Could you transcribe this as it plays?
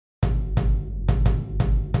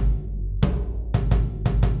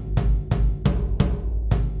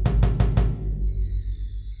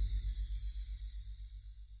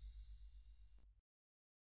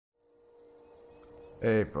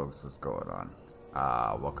Hey folks, what's going on?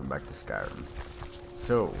 Welcome back to Skyrim.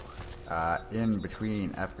 So, in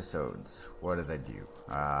between episodes, what did I do?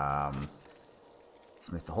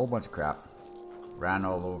 Smithed a whole bunch of crap. Ran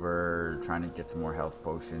all over trying to get some more health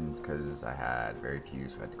potions because I had very few,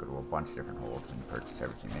 so I had to go to a bunch of different holds and purchase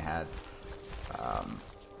everything they had.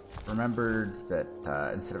 Remembered that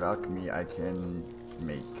instead of alchemy, I can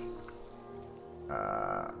make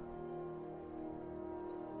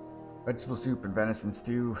vegetable soup and venison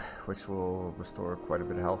stew, which will restore quite a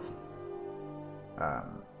bit of health.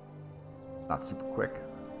 Not super quick,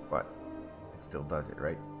 but it still does it,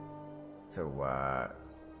 right? So,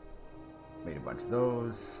 made a bunch of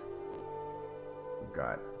those. We've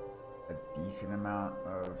got a decent amount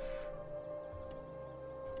of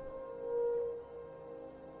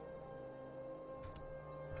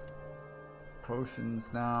potions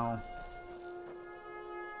now.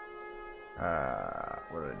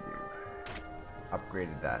 What did I do?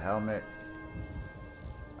 Upgraded that helmet.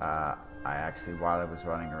 I actually, while I was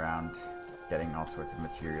running around getting all sorts of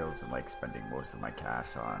materials and like spending most of my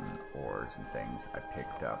cash on ores and things, I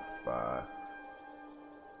picked up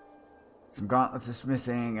some gauntlets of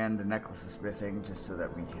smithing and a necklace of smithing just so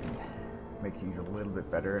that we can make things a little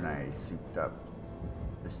bit better. And I souped up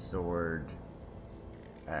the sword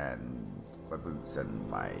and my boots and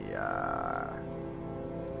my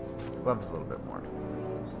gloves a little bit more.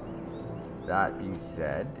 That being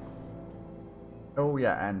said, oh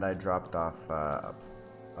yeah, and I dropped off a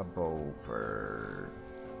bow for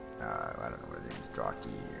I don't know what his name's, Jockey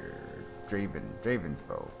or Draven's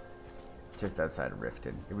bow, just outside of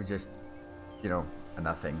Riften. It was just, you know, a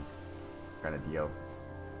nothing kind of deal.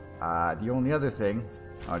 The only other thing,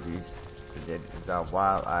 oh geez, I did is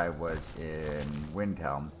while I was in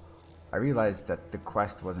Windhelm, I realized that the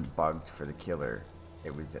quest wasn't bugged for the killer.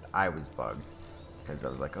 It was that I was bugged, because I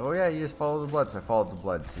was like, oh yeah, you just follow the blood. So I followed the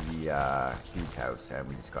blood to the dude's house, and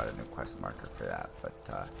we just got a new quest marker for that.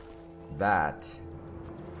 But that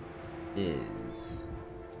is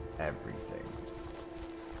everything.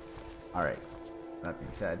 Alright, that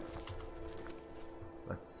being said,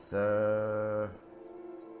 let's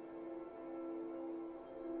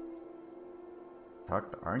talk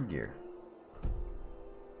to Arngeir.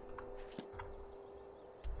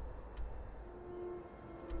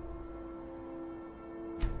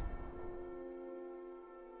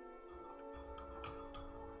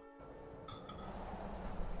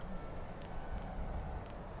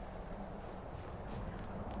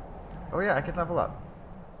 Oh yeah, I can level up.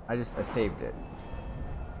 I saved it.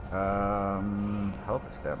 Health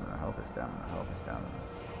or stamina, health or stamina, health or stamina.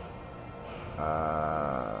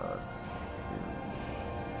 Let's do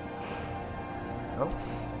health.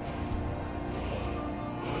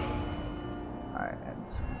 Alright, and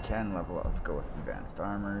so we can level up. Let's go with advanced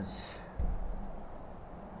armors.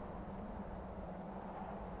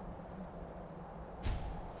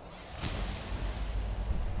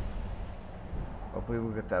 Hopefully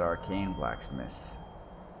we'll get that arcane blacksmith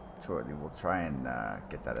shortly. We'll try and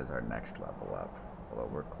get that as our next level up. Although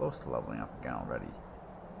we're close to leveling up again already.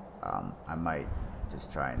 I might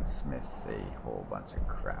just try and smith a whole bunch of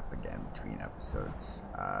crap again between episodes.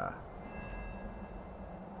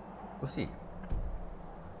 We'll see.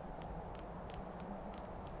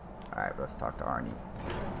 Alright, let's talk to Arnie.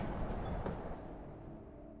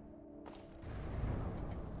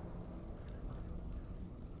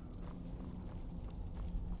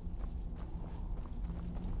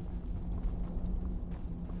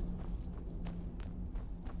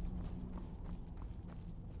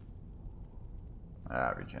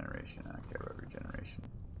 Regeneration. I don't care about regeneration.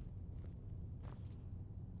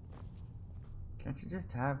 Can't you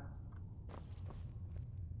just have...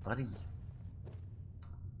 Buddy. You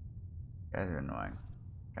guys are annoying.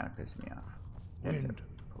 Kind of piss me off. Wind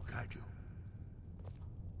guide you.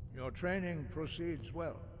 Your training proceeds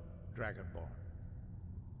well, dragonborn.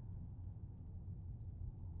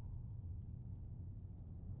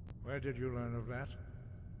 Where did you learn of that?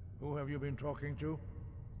 Who have you been talking to?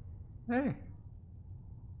 Hey.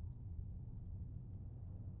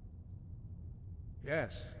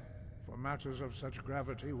 Yes. For matters of such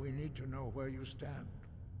gravity, we need to know where you stand.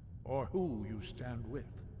 Or who you stand with.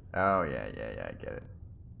 Oh, yeah, I get it.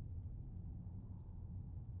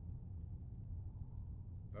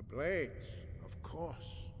 The Blades, of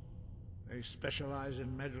course. They specialize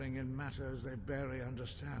in meddling in matters they barely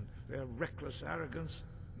understand. Their reckless arrogance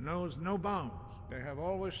knows no bounds. They have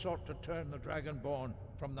always sought to turn the Dragonborn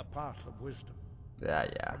from the path of wisdom. Yeah.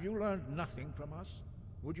 Have you learned nothing from us?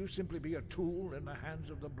 Would you simply be a tool in the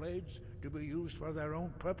hands of the Blades to be used for their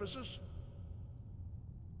own purposes?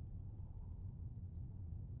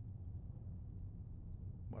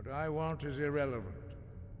 What I want is irrelevant.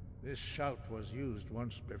 This shout was used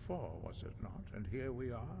once before, was it not? And here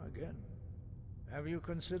we are again. Have you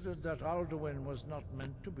considered that Alduin was not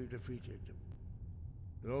meant to be defeated?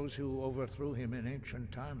 Those who overthrew him in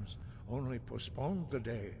ancient times only postponed the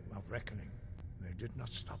day of reckoning. They did not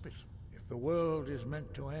stop it. If the world is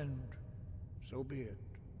meant to end, so be it.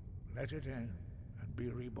 Let it end and be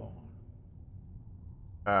reborn.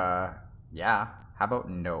 Yeah. How about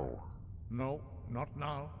no? No, not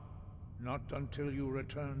now. Not until you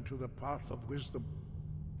return to the path of wisdom.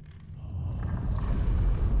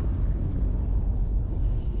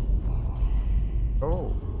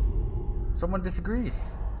 Oh. Someone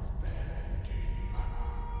disagrees.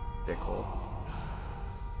 Dickhole.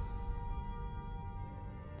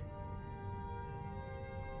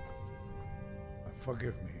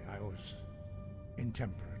 Forgive me, I was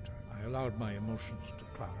intemperate. I allowed my emotions to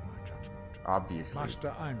cloud my judgment. Obviously.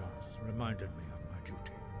 Master Einoth reminded me of my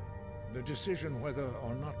duty. The decision whether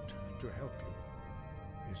or not to help you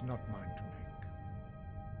is not mine to make.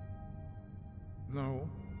 No,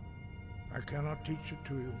 I cannot teach it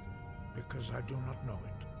to you because I do not know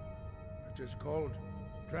it. It is called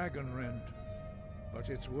Dragonrend, but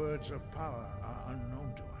its words of power are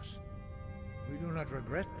unknown to us. We do not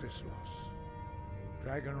regret this loss.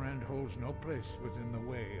 Dragonrend holds no place within the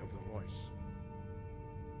way of the voice.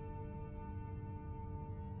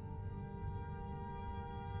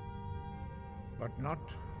 But not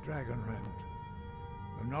Dragonrend.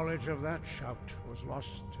 The knowledge of that shout was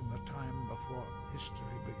lost in the time before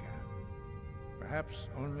history began. Perhaps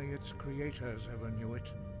only its creators ever knew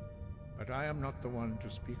it, but I am not the one to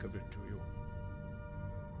speak of it to you.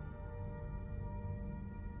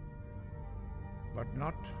 But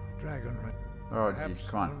not Dragonrend. Oh, jeez,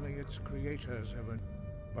 come on. Only its creators ever,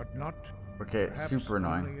 but not. Okay, it's super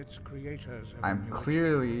annoying. Only its creators ever I'm knew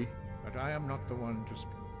clearly. it, but I am not the one to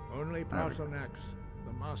speak. Only Paarthurnax,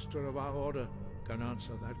 the master of our order, can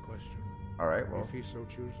answer that question. All right, well. If he so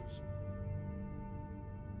chooses.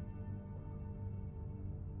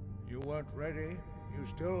 You weren't ready. You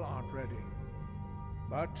still aren't ready.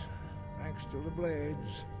 But thanks to the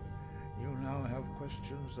blades, you now have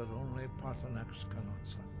questions that only Paarthurnax can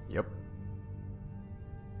answer. Yep.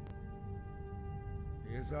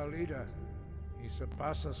 He is our leader. He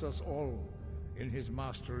surpasses us all in his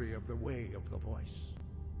mastery of the way of the voice.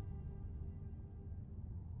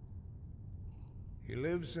 He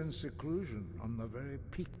lives in seclusion on the very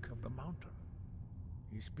peak of the mountain.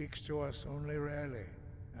 He speaks to us only rarely,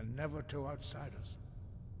 and never to outsiders.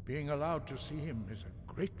 Being allowed to see him is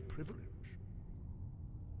a great privilege.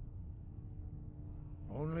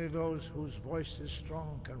 Only those whose voice is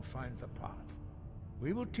strong can find the path.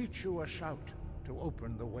 We will teach you a shout to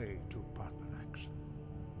open the way to Paarthurnax.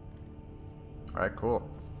 Alright, cool.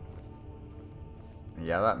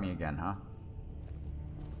 Yell at me again, huh?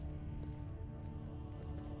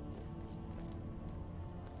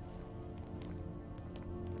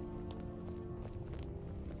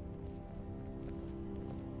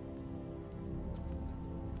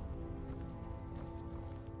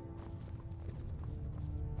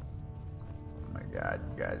 Oh my god,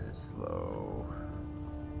 you guys are slow.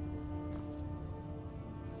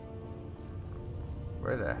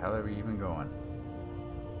 Where the hell are we even going?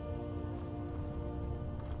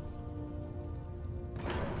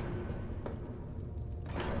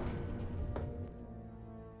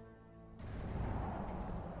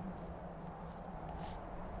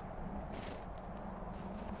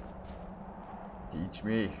 Teach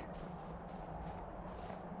me.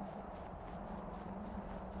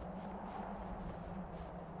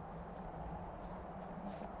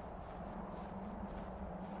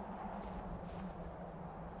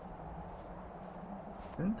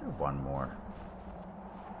 Isn't there one more?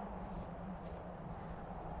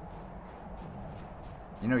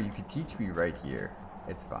 You know, you could teach me right here.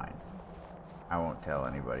 It's fine. I won't tell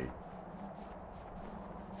anybody.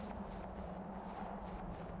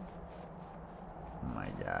 Oh my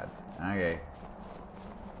god. Okay.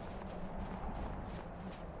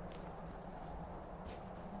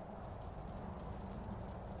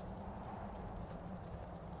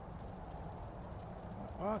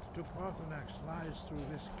 The path to Paarthurnax lies through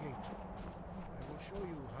this gate. I will show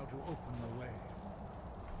you how to open the way.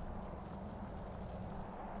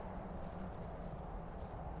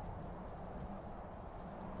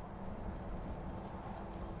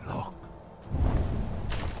 Look.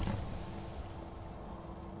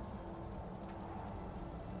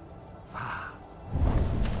 Va.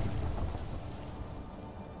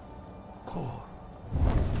 Kor.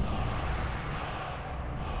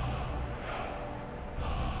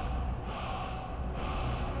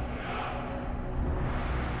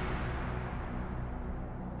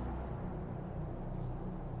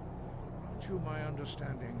 you my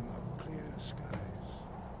understanding of clear skies.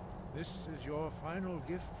 This is your final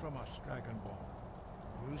gift from us, Dragonborn.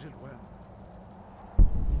 Use it well.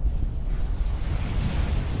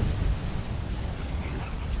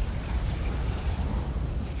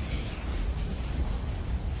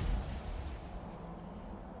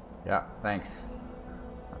 Yeah, thanks.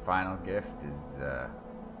 Our final gift is the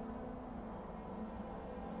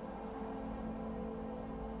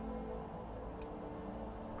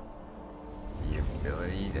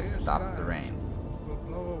ability to stop the rain. Will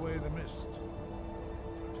blow away the mist.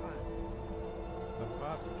 Time. The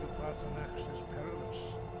path to Pathanax is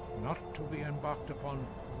perilous, not to be embarked upon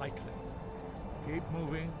lightly. Keep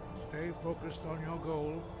moving, stay focused on your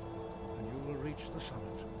goal, and you will reach the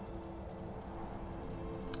summit.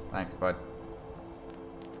 Thanks, bud.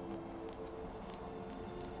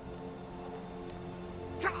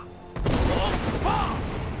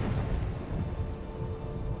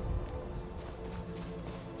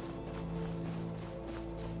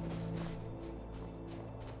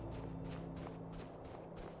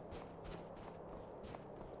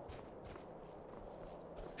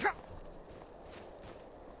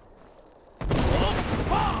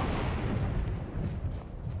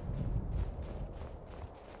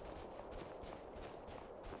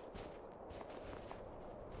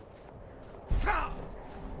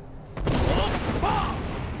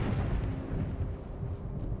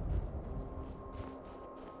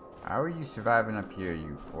 How are you surviving up here,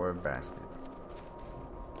 you poor bastard?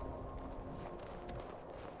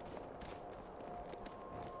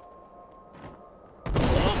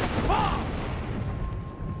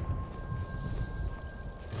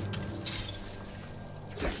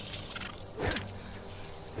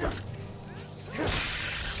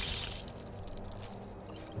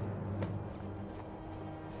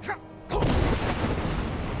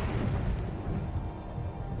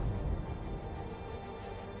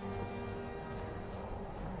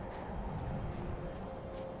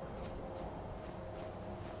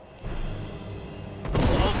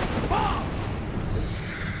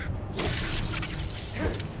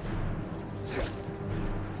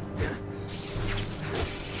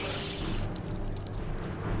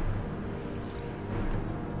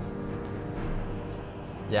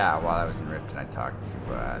 Yeah, while I was in Rift and I talked to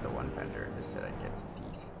the one vendor and just said I'd get some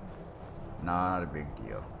teeth. Not a big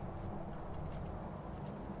deal.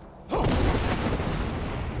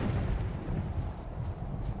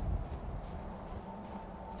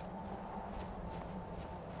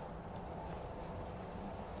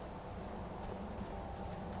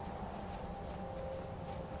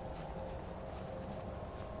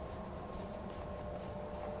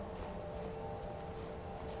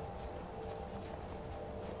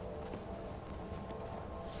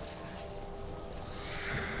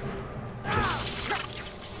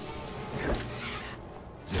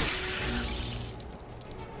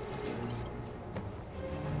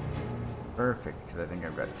 Perfect, because I think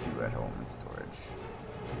I've got 2 at home in storage.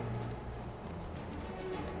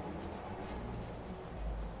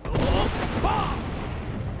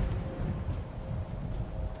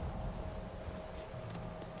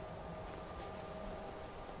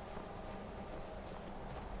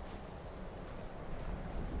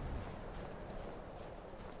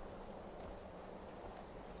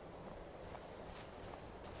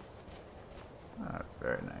 Oh, that's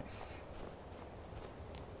very nice.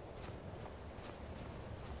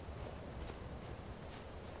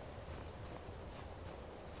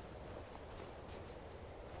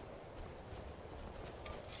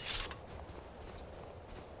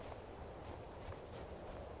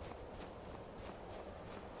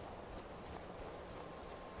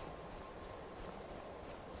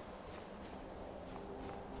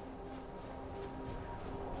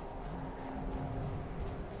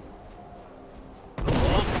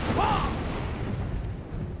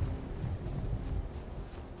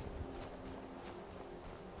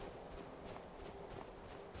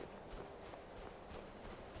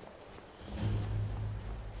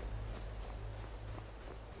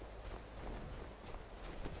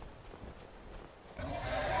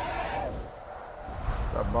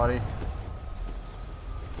 What's up, buddy?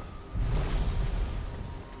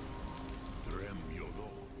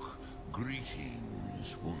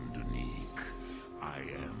 Greetings, Wunderneek. I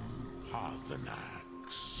am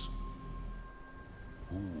Pathanax.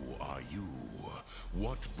 Who are you?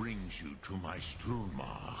 What brings you to my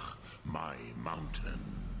Strunmach, my mountain?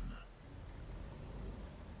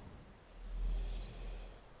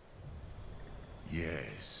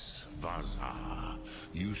 Yes, Vaza.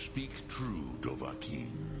 You speak true,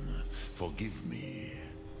 Dovahkiin. Forgive me.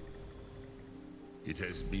 It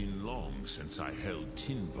has been long since I held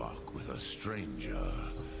Tinvok with a stranger.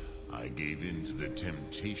 I gave in to the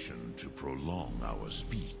temptation to prolong our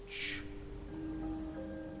speech.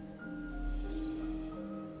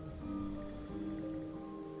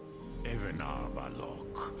 Evenar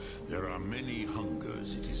Balok, there are many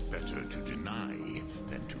hungers it is better to deny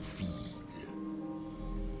than to feed.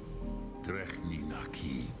 Drechni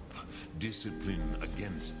Nakib, discipline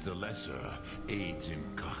against the lesser aids in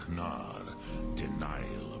Kachnar,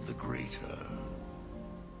 denial of the greater.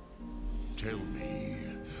 Tell me,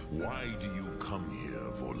 why do you come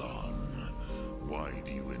here, Volan? Why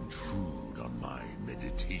do you intrude on my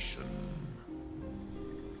meditation?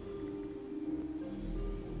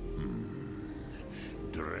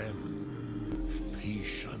 Drem,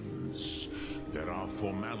 patience. There are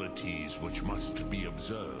formalities which must be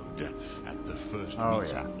observed at the first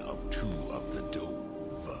meeting of two of the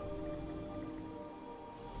Dove.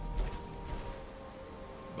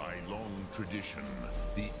 By long tradition,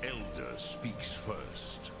 the Elder speaks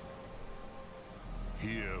first.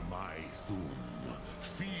 Hear my Thum.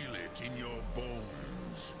 Feel it in your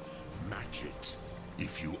bones. Match it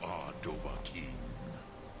if you are Dovahkiin.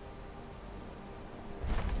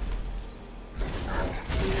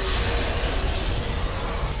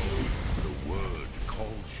 The word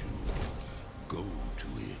calls you. Go to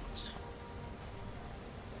it.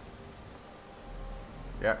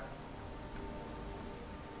 Yeah.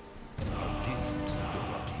 A gift,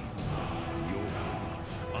 Dovahkiin. You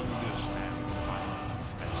understand fire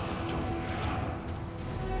as the Dove do.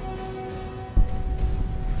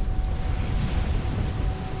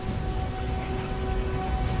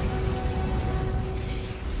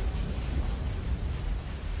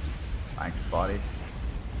 Thanks, buddy.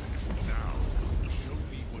 Now, show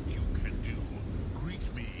me what you can do.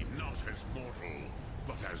 Greet me not as mortal,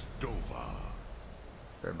 but as Dova.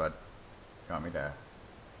 Sure, bud. You want me to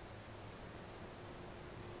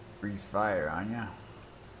freeze fire on ya?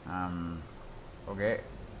 Okay.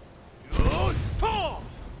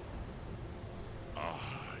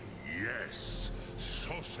 Yes,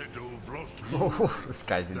 Sosedo Oh, Vrostmu. this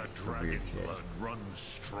guy's in The some dragon weird shit. blood runs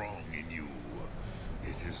strong in you.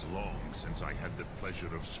 It is long since I had the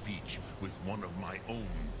pleasure of speech with one of my own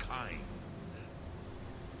kind.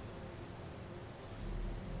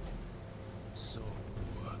 So,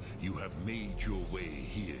 you have made your way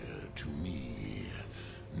here to me.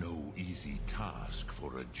 No easy task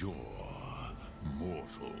for a jaw,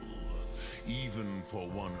 mortal. Even for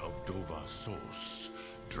one of Dova Sos,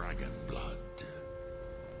 dragon blood.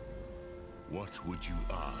 What would you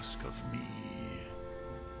ask of me?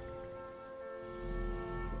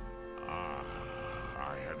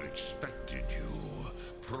 I have expected you,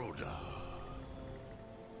 Proda.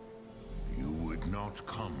 You would not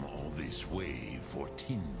come all this way for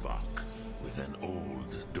Tinvok with an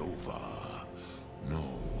old Dova.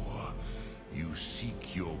 No, you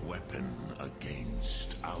seek your weapon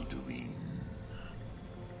against Alduin.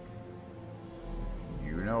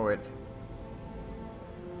 You know it.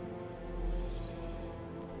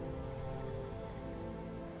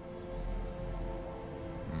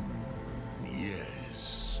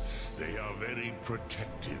 Yes, they are very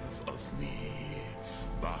protective of me,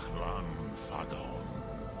 Bahlan Fadon.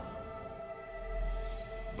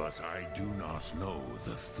 But I do not know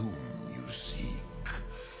the Thum you seek.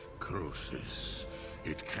 Croesus,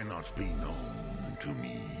 it cannot be known to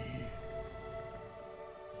me.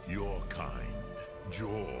 Your kind,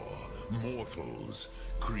 Jor, mortals,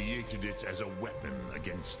 created it as a weapon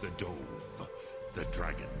against the Dove, the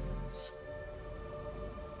dragons.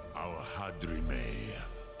 Our Hadrime,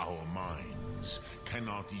 our minds,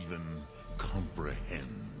 cannot even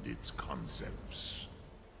comprehend its concepts.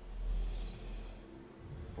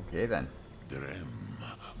 Okay then. Drem,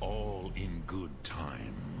 all in good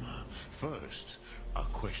time. First, a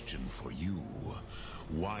question for you.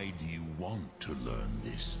 Why do you want to learn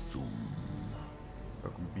this Thum? We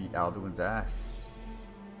can beat Alduin's ass.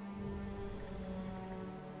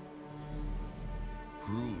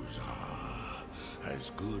 Prusa,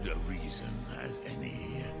 as good a reason as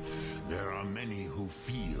any. There are many who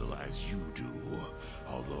feel as you do,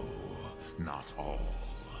 although not all.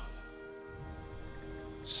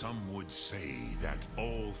 Some would say that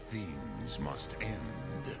all things must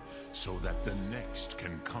end, so that the next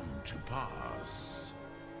can come to pass.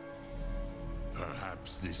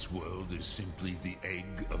 Perhaps this world is simply the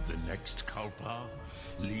egg of the next Kalpa,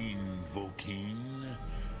 Lean Vokeen.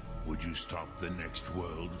 Would you stop the next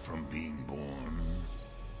world from being born?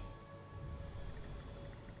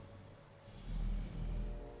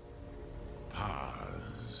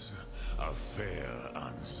 Paz, a fair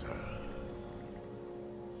answer.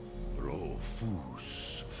 Rof,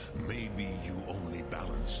 Fus. Maybe you only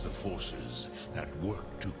balance the forces that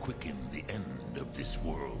work to quicken the end of this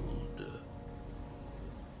world.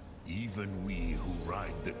 Even we who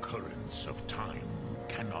ride the currents of time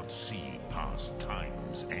cannot see past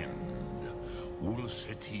time's end.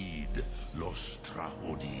 Ulsetid los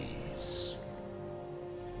trahodis.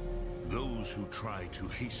 Those who try to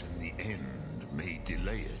hasten the end may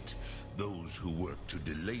delay it. Those who work to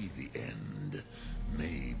delay the end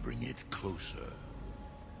may bring it closer.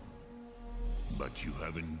 But you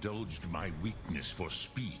have indulged my weakness for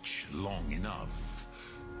speech long enough,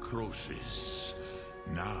 Croesus.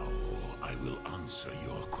 Now I will answer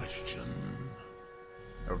your question.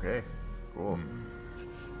 Okay, cool.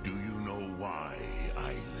 Do you know why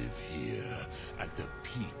I live here at the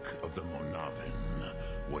peak of the Monavin,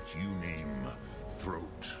 what you name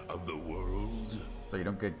Throat of the World? So you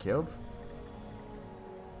don't get killed?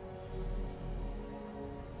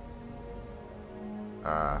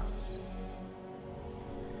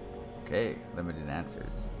 Okay, limited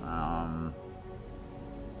answers.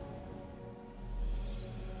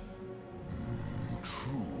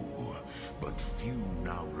 True, but few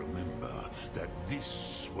now remember that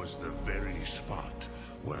this was the very spot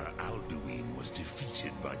where Alduin was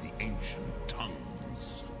defeated by the ancient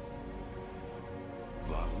tongues.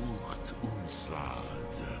 Varucht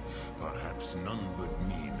Unslad. Perhaps none but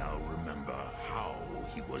me now remember how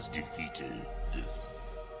he was defeated.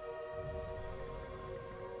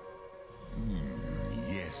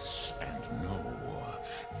 Yes and no.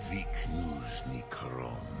 Viknuzny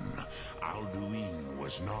Karon. Alduin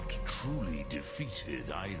was not truly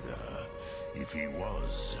defeated either. If he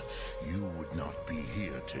was, you would not be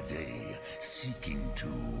here today seeking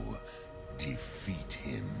to defeat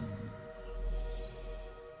him.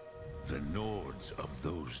 The Nords of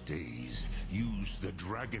those days used the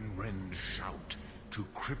Dragonrend shout to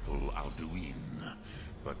cripple Alduin,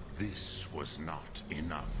 but this was not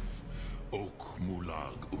enough. Ok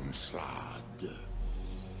Mulag Unslad.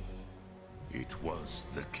 It was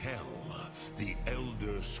the Kell, the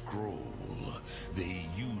Elder Scroll. They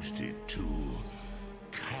used it to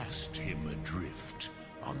cast him adrift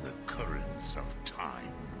on the currents of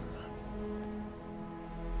time.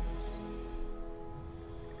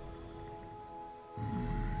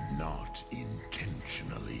 Not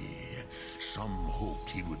intentionally. Some hoped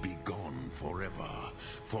he would be gone forever,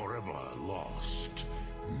 forever lost.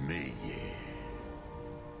 Meye.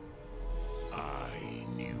 I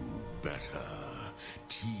knew better.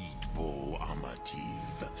 Tidbo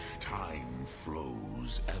Amativ. Time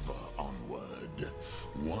flows ever onward.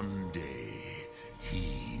 One day,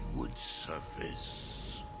 he would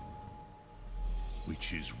surface.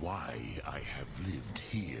 Which is why I have lived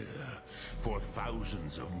here. For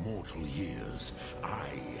thousands of mortal years, I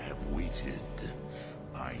have waited.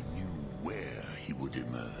 I knew where he would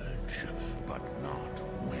emerge, but not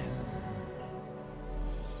when.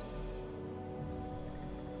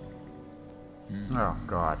 Oh,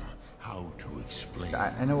 God. How to explain?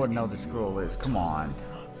 I know what an Elder Scroll is. Come on.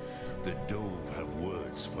 The Dove have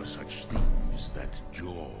words for such things that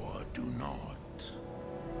Jor do not.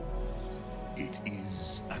 It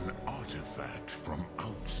is an artifact from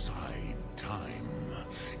outside time.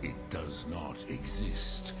 It does not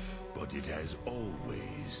exist, but it has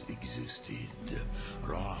always existed.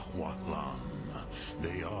 Rahwatlan.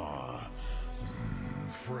 They are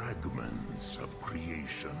fragments of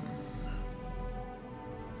creation.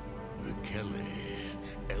 The Kele,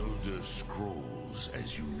 Elder Scrolls,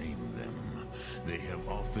 as you name them, they have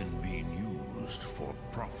often been used for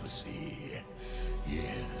prophecy.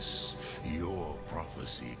 Yes, your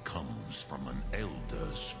prophecy comes from an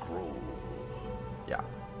Elder Scroll. Yeah.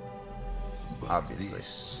 But obviously.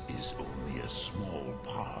 This is only a small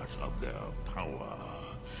part of their power.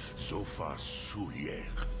 Zofa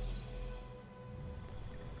Suliek.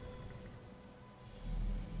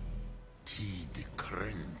 Tid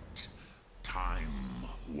Krent. Time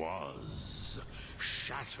was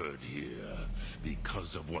shattered here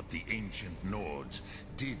because of what the ancient Nords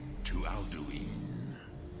did to Alduin.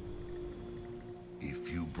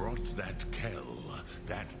 If you brought that Kell,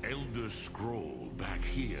 that Elder Scroll, back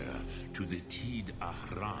here to the Tid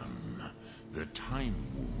Ahran, the Time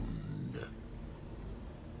Wound,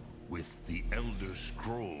 with the Elder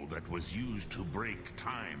Scroll that was used to break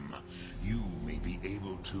time, you may be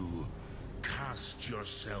able to cast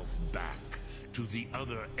yourself back to the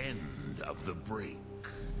other end of the break.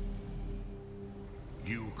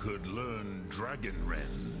 You could learn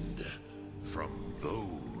Dragonrend from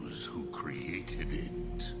those who created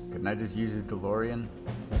it. Couldn't I just use a DeLorean?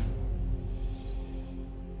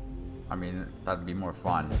 I mean, that'd be more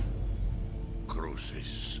fun.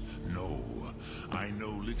 Croesus. No, I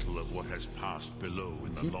know little of what has passed below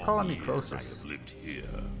in the Keep long calling me years Croesus. I have lived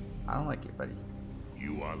here. I don't like it, buddy.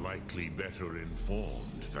 You are likely better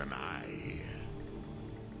informed than I.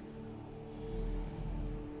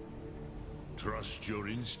 Trust your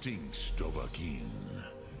instincts, Dovahkiin.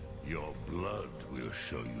 Your blood will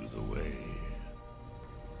show you the way.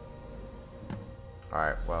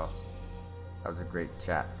 Alright, well, that was a great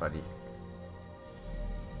chat, buddy.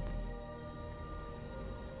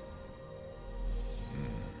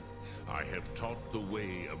 I have taught the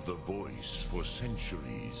way of the voice for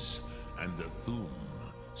centuries, and the Thum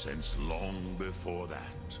since long before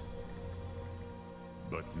that.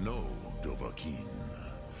 But no, Dovahkiin.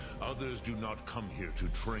 Others do not come here to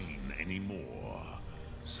train anymore.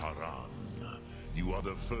 Saran, you are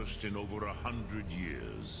the first in over 100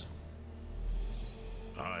 years.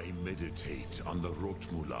 I meditate on the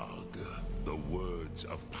Rotmulag, the words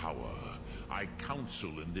of power. I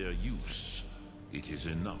counsel in their use. It is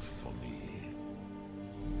enough for me.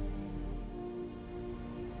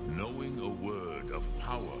 Knowing a word of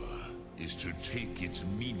power is to take its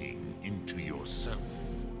meaning into yourself.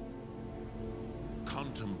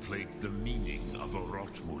 Contemplate the meaning of a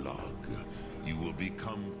Rotmulag. You will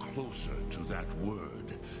become closer to that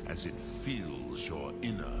word as it fills your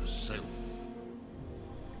inner self.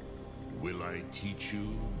 Will I teach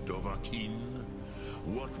you, Dovahkiin?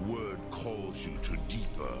 What word calls you to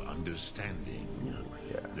deeper understanding?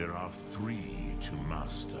 Yeah. There are 3 to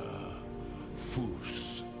master.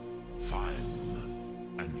 Fus,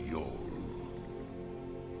 Faim, and Yol.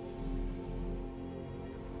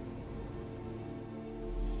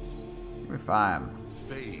 We're fine.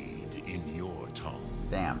 Fade in your tongue.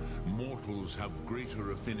 Damn. Mortals have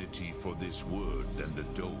greater affinity for this word than the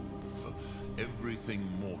dove. Everything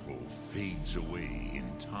mortal fades away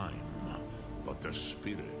in time, but the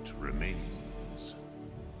spirit remains.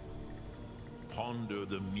 Ponder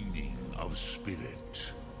the meaning of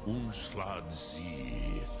spirit, Unslad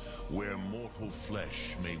Zi. Where mortal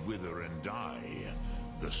flesh may wither and die,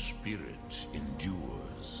 the spirit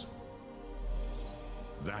endures.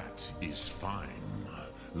 That is fine.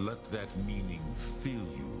 Let that meaning fill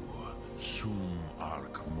you, Sum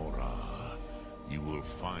Ark Mora. You will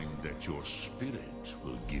find that your spirit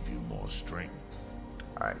will give you more strength.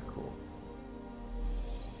 Alright, cool.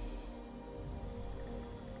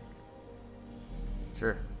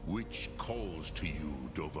 Sure. Which calls to you,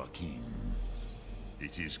 Dovahkiin?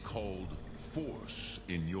 It is called force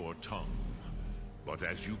in your tongue. But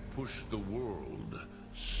as you push the world,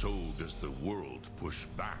 so does the world push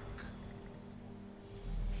back.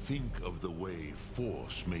 Think of the way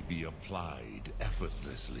force may be applied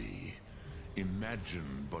effortlessly.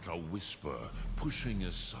 Imagine but a whisper pushing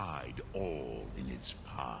aside all in its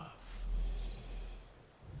path.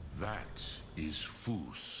 That is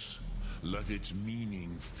Fus. Let its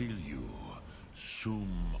meaning fill you.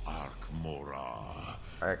 Sum Ark Mora.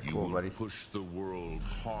 Alright, You cool, will buddy. push the world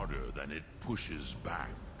harder than it pushes back.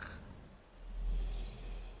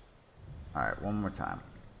 Alright, one more time.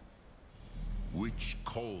 Which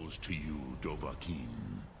calls to you,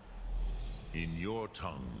 Dovahkiin? In your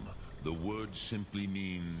tongue, the word simply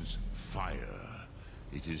means fire.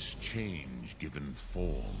 It is change given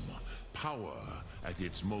form, power at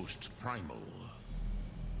its most primal.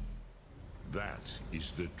 That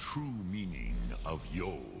is the true meaning of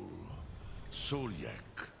Yol.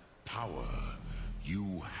 Solyek, power.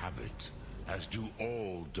 You have it, as do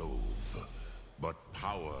all Dove. But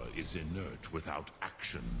power is inert without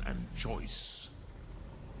action and choice.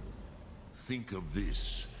 Think of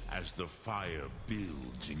this as the fire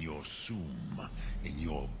builds in your Sum, in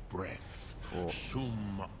your breath. Cool.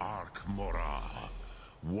 Sum Ark Mora.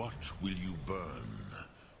 What will you burn?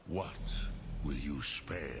 What will you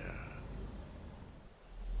spare?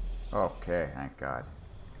 Okay, thank God.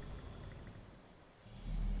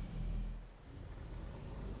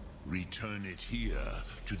 Return it here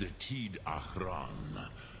to the Tid Achran.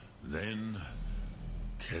 Then,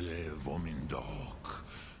 Kele Vomindok.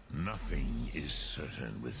 Nothing is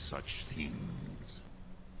certain with such things.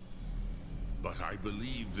 But I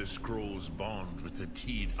believe the scroll's bond with the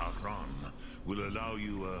Tid Achran will allow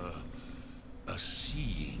you a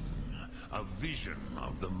seeing, a vision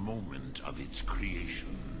of the moment of its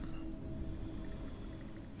creation.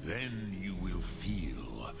 Then you will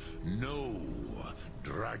feel, know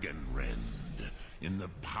Dragonrend in the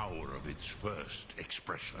power of its first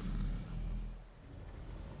expression.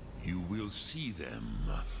 You will see them,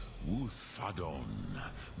 Wuthfadon,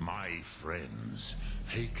 my friends,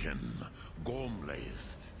 Haken,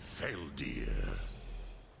 Gormlaith, Feldir.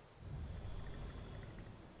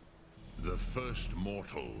 The first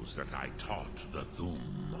mortals that I taught the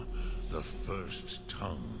Thum, the first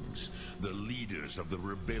tongues, the leaders of the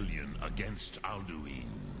rebellion against Alduin.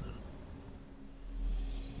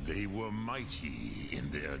 They were mighty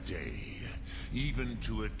in their day, even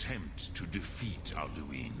to attempt to defeat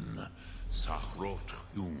Alduin.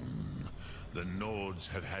 Sahrot-Hun. The Nords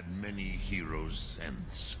have had many heroes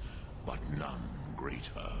since, but none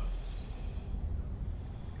greater.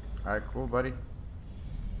 Alright, cool, buddy.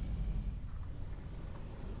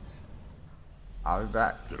 I'll be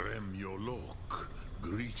back. Drem Yolok,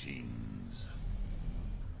 greetings.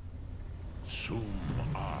 Sum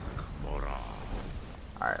Ark Mora.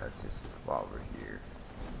 Alright, let's just while we're here.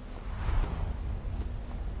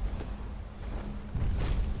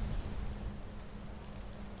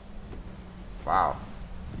 Wow,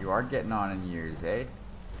 you are getting on in years, eh?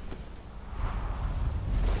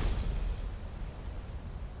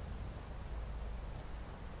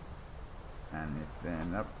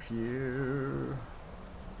 Anything up here?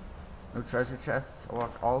 No treasure chests. I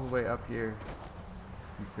walked all the way up here.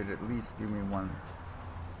 You could at least do me one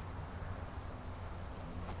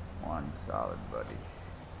solid, buddy.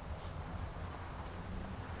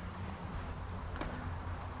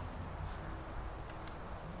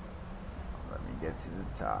 Let me get to the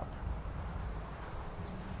top.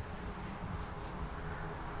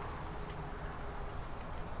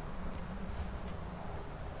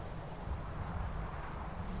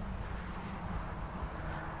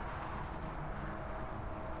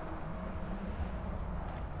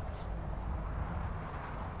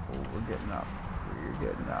 Oh, we're getting up. We're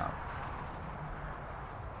getting up.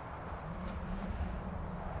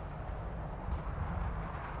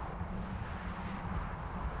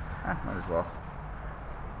 Might as well.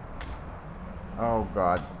 Oh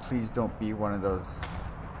god, please don't be one of those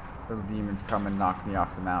little demons come and knock me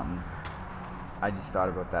off the mountain. I just thought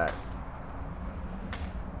about that.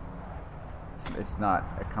 It's not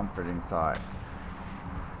a comforting thought.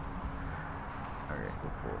 Okay, go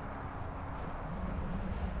for it.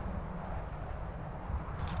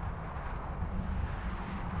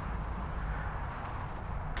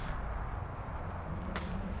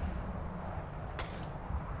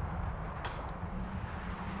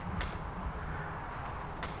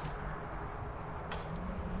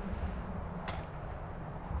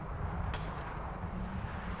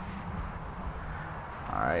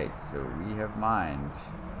 Alright, so we have mined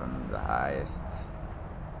from the highest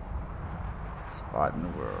spot in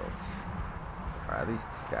the world. Or at least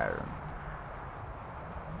Skyrim.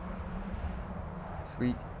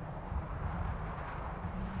 Sweet.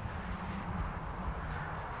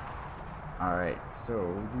 Alright,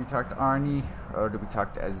 so do we talk to Arnie or do we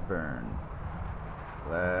talk to Esbern?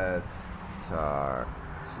 Let's talk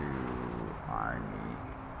to Arnie.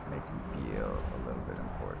 Make him feel a little bit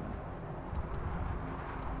important.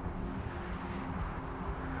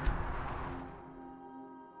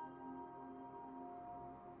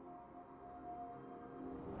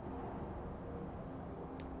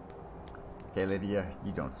 Okay, Lydia,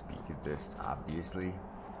 you don't speak of this, obviously.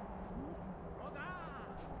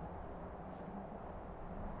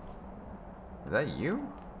 Is that you?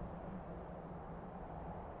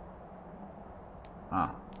 Huh.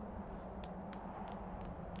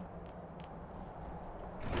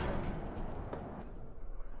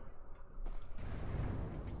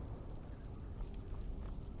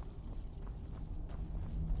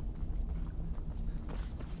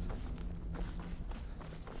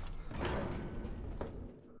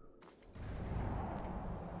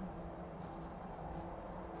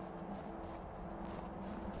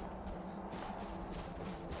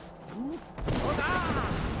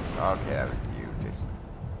 Okay, that was you, just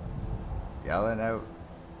yelling out.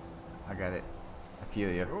 I got it. I feel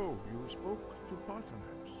you. So, you spoke to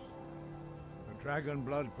Parthenax. The dragon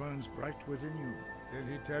blood burns bright within you. Did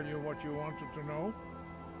he tell you what you wanted to know?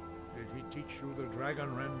 Did he teach you the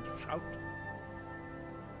dragon wren to shout?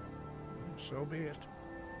 So be it.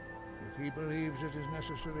 If he believes it is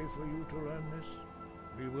necessary for you to learn this,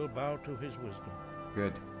 we will bow to his wisdom.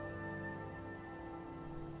 Good.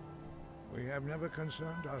 We have never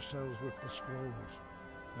concerned ourselves with the scrolls.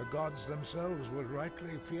 The gods themselves would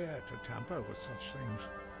rightly fear to tamper with such things.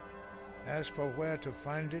 As for where to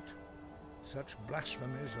find it, such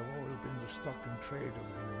blasphemies have always been the stock and trade of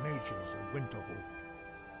the mages of Winterhold.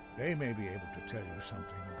 They may be able to tell you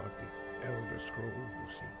something about the Elder Scroll you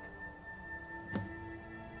seek.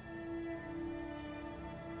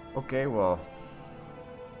 Okay, well,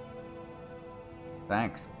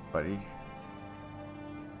 thanks, buddy.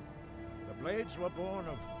 The Blades were born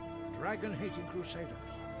of dragon-hating crusaders.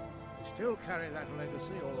 They still carry that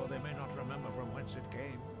legacy, although they may not remember from whence it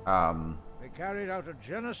came. They carried out a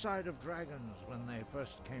genocide of dragons when they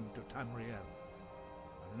first came to Tamriel.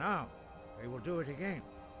 And now, they will do it again.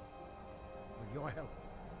 With your help.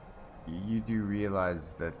 You do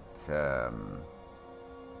realize that,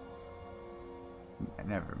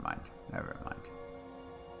 never mind.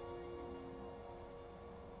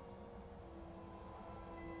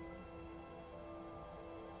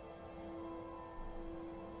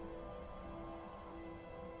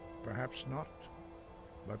 Perhaps not.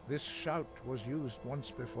 But this shout was used once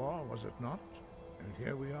before, was it not? And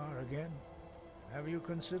here we are again. Have you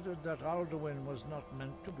considered that Alduin was not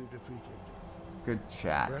meant to be defeated? Good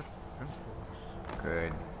chat. Breath and force.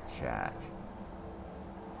 Good chat.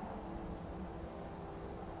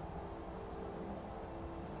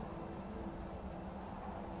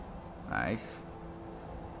 Nice.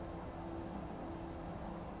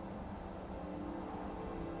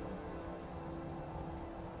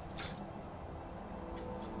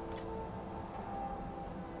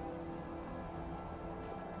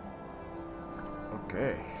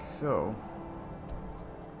 Okay, so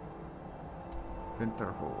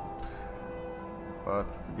Winterhold. But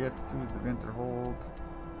to get to the Winterhold,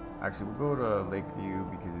 actually we'll go to Lakeview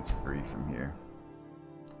because it's free from here.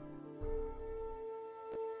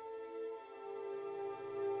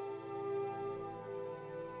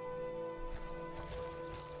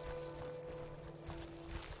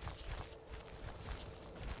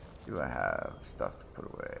 Do I have stuff to put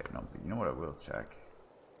away? No, but you know what I will check.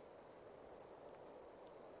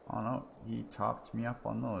 Oh no, he topped me up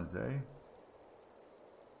on those, eh?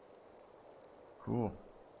 Cool.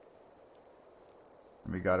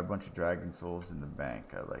 And we got a bunch of dragon souls in the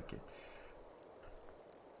bank. I like it.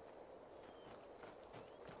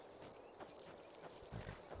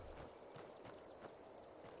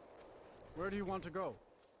 Where do you want to go?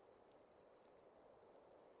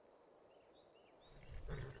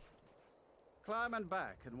 Climb and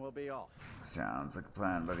back and we'll be off. Sounds like a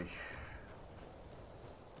plan, buddy.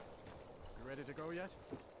 You ready to go yet?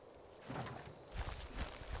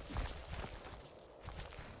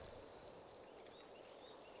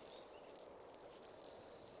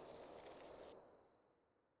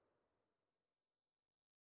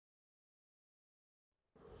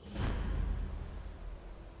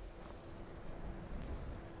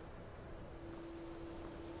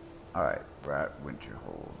 Alright, we're at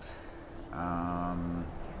Winterhold. You're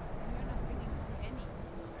not bringing any.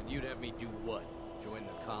 And you'd have me do what? Join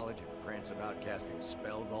the college and prance about casting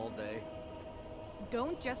spells all day?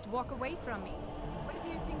 Don't just walk away from me. Where do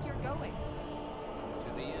you think you're going?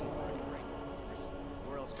 To the end for any rate.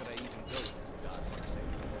 Where else could I even go with this gods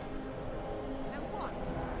forsaken? And what?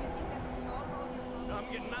 You think that'll solve all your problems? I'm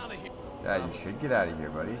getting out of here. Yeah, you should get out of here,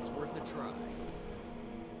 buddy. It's worth a try.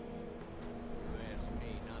 Ask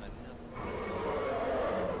me, not enough.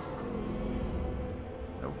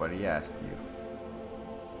 Nobody asked you.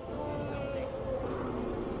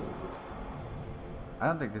 I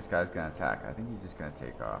don't think this guy's gonna attack. I think he's just gonna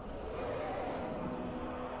take off.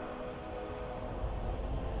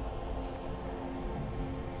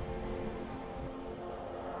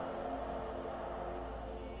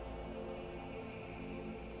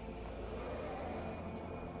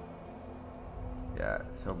 Yeah,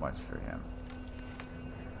 so much for him.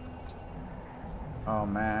 Oh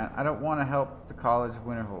man, I don't want to help the College of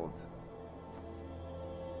Winterhold.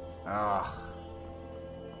 Ugh.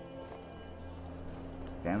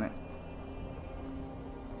 Damn it.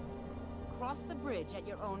 Cross the bridge at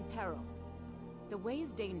your own peril. The way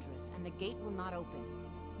is dangerous and the gate will not open.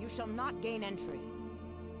 You shall not gain entry.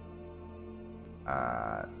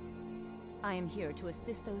 I am here to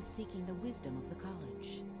assist those seeking the wisdom of the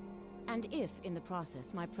college. And if, in the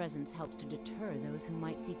process, my presence helps to deter those who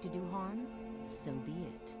might seek to do harm, so be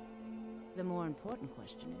it. The more important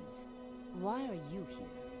question is, why are you here?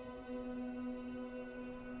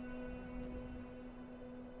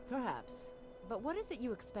 Perhaps. But what is it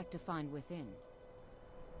you expect to find within?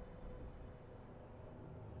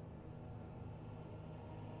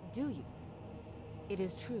 Do you? It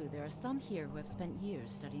is true there are some here who have spent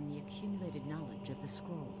years studying the accumulated knowledge of the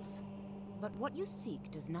scrolls. But what you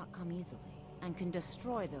seek does not come easily, and can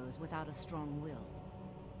destroy those without a strong will.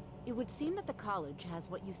 It would seem that the college has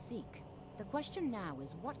what you seek. The question now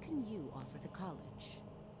is, what can you offer the college?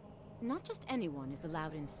 Not just anyone is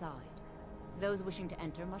allowed inside. Those wishing to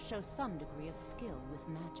enter must show some degree of skill with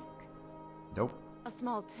magic. Nope. A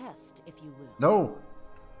small test, if you will. No!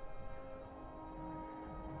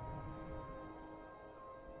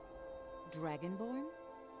 Dragonborn?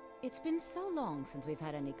 It's been so long since we've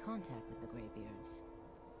had any contact with the Greybeards.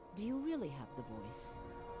 Do you really have the voice?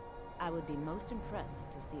 I would be most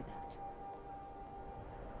impressed to see that.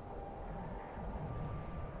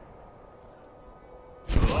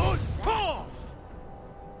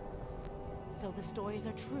 So the stories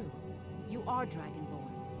are true. You are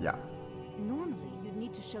dragonborn. Yeah. Normally, you'd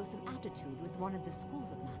need to show some aptitude with one of the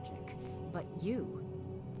schools of magic. But you...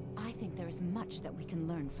 I think there is much that we can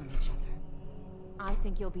learn from each other. I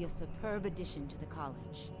think you'll be a superb addition to the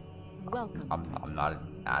college. Welcome, I'm not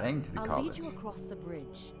adding to the college. I'll lead you across the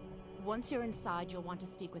bridge. Once you're inside, you'll want to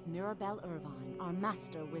speak with Mirabelle Irvine, our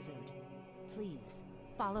master wizard. Please,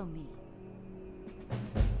 follow me.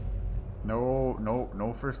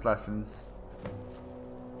 No first lessons.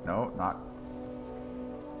 No, not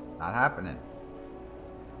happening.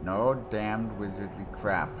 No damned wizardly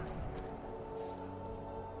crap.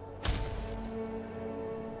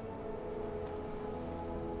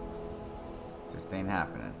 Just ain't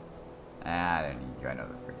happening. I don't need you. I know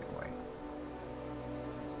the freaking way.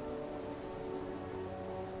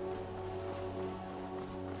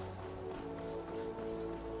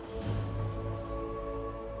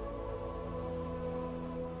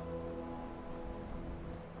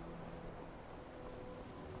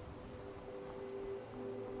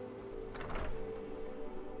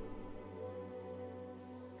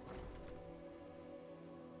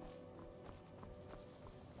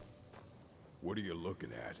 What are you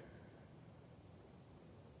looking at?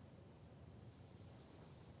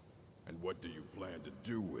 And what do you plan to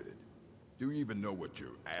do with it? Do you even know what you're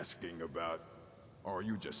asking about? Or are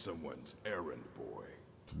you just someone's errand boy?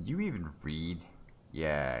 Can you even read?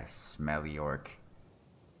 Yeah, smelly orc.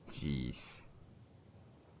 Jeez.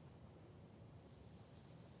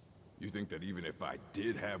 You think that even if I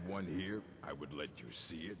did have one here, I would let you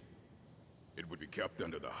see it? It would be kept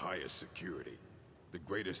under the highest security. The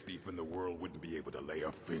greatest thief in the world wouldn't be able to lay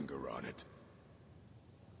a finger on it.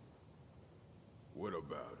 What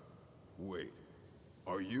about... Wait.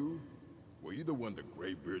 Were you the one the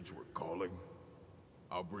Greybeards were calling?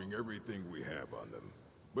 I'll bring everything we have on them,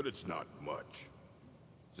 but it's not much.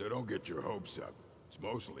 So don't get your hopes up. It's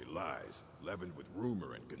mostly lies, leavened with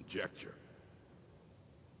rumor and conjecture.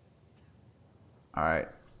 Alright.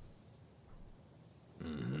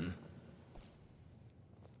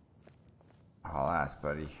 I'll ask,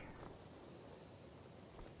 buddy.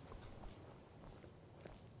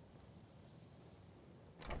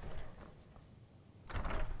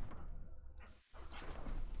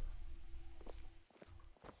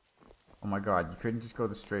 Oh my god, you couldn't just go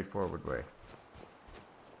the straightforward way.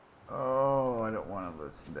 Oh, I don't want to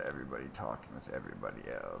listen to everybody talking with everybody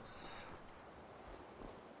else.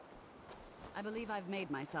 I believe I've made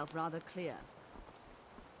myself rather clear.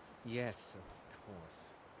 Yes, of course.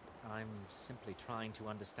 I'm simply trying to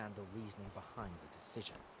understand the reasoning behind the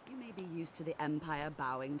decision. You may be used to the Empire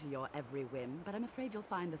bowing to your every whim, but I'm afraid you'll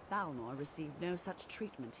find the Thalmor received no such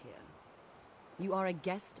treatment here. You are a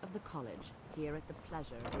guest of the college, here at the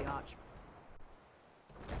pleasure of the Arch...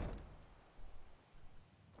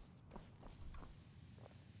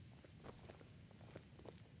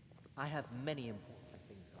 I have many important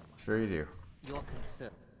things on my... Sure you do. Your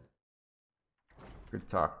concern... Good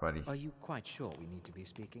talk, buddy. Are you quite sure we need to be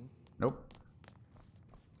speaking? Nope.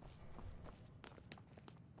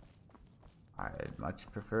 I'd much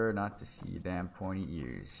prefer not to see your damn pointy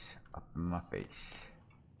ears up in my face.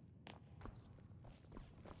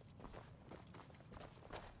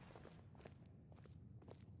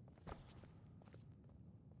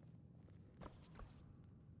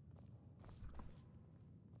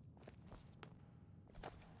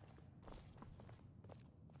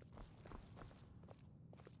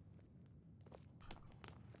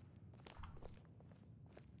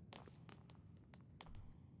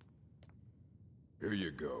 Here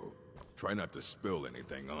you go. Try not to spill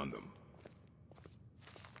anything on them.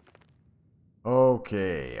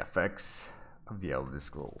 Okay, effects of the Elder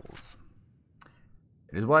Scrolls.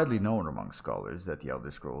 It is widely known among scholars that the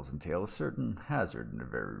Elder Scrolls entail a certain hazard in their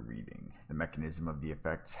very reading. The mechanism of the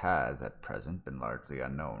effects has, at present, been largely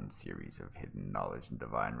unknown. Theories of hidden knowledge and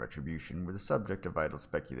divine retribution were the subject of idle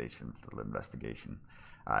speculation with little investigation.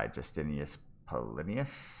 I, Justinius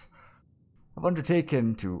Polinius, have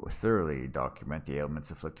undertaken to thoroughly document the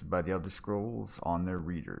ailments afflicted by the Elder Scrolls on their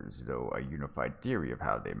readers, though a unified theory of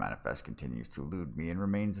how they manifest continues to elude me and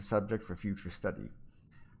remains a subject for future study.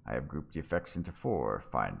 I have grouped the effects into 4,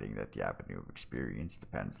 finding that the avenue of experience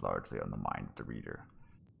depends largely on the mind of the reader.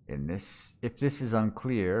 If this is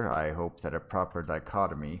unclear, I hope that a proper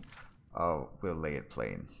dichotomy will lay it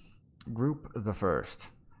plain. Group the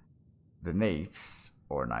first. The Naifs,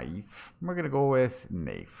 or Naif. We're going to go with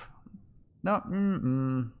Naif. No,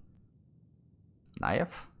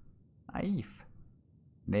 Naif? Naif.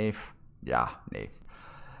 Knave? Yeah, knave.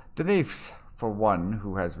 The knaves, for one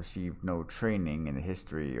who has received no training in the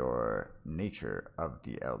history or nature of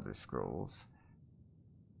the Elder Scrolls.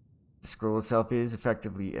 The scroll itself is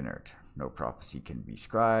effectively inert. No prophecy can be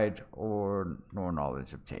scribed, nor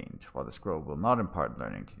knowledge obtained, while the scroll will not impart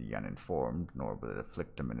learning to the uninformed, nor will it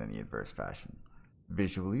afflict them in any adverse fashion.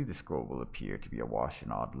 Visually, the scroll will appear to be awash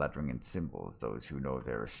in odd lettering and symbols. Those who know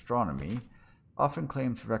their astronomy often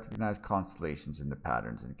claim to recognize constellations in the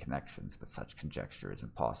patterns and connections, but such conjecture is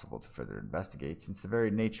impossible to further investigate, since the very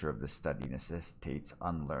nature of the study necessitates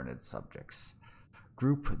unlearned subjects.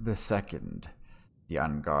 Group the second, the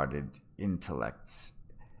unguarded intellects.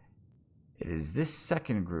 It is this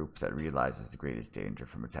second group that realizes the greatest danger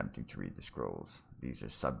from attempting to read the scrolls. These are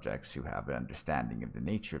subjects who have an understanding of the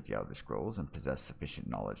nature of the Elder Scrolls and possess sufficient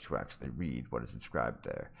knowledge to actually read what is inscribed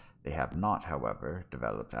there. They have not, however,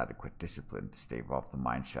 developed adequate discipline to stave off the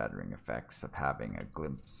mind-shattering effects of having a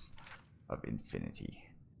glimpse of infinity.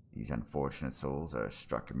 These unfortunate souls are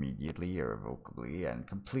struck immediately, irrevocably, and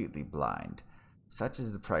completely blind. Such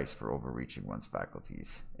is the price for overreaching one's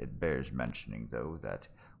faculties. It bears mentioning, though, that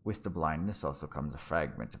with the blindness also comes a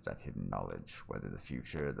fragment of that hidden knowledge. Whether the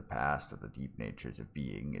future, the past, or the deep natures of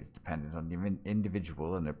being is dependent on the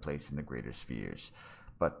individual and their place in the greater spheres,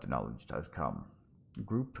 but the knowledge does come.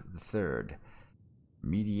 Group the third,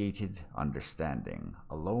 mediated understanding.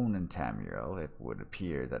 Alone in Tamriel, it would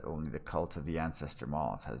appear that only the cult of the Ancestor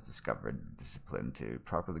Moth has discovered the discipline to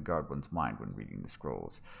properly guard one's mind when reading the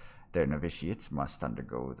scrolls. Their novitiates must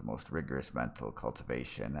undergo the most rigorous mental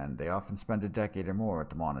cultivation, and they often spend a decade or more at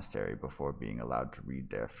the monastery before being allowed to read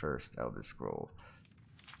their first Elder Scroll.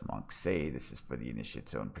 The monks say this is for the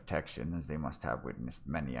initiate's own protection, as they must have witnessed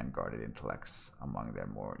many unguarded intellects among their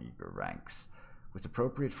more eager ranks. With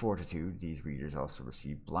appropriate fortitude, these readers also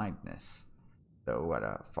receive blindness, though at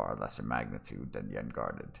a far lesser magnitude than the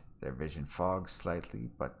unguarded. Their vision fogs slightly,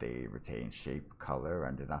 but they retain shape, color,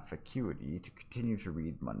 and enough acuity to continue to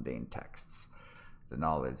read mundane texts. The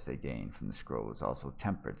knowledge they gain from the scroll is also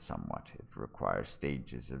tempered somewhat. It requires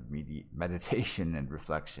stages of meditation and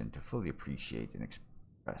reflection to fully appreciate and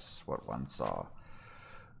express what one saw.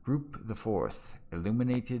 Group the fourth,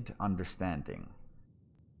 illuminated understanding.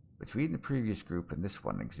 Between the previous group and this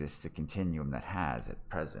one exists a continuum that has, at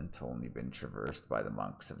present, only been traversed by the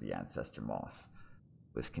monks of the Ancestor Moth.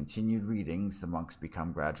 With continued readings, the monks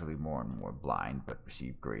become gradually more and more blind, but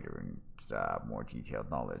receive greater and more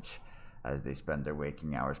detailed knowledge. As they spend their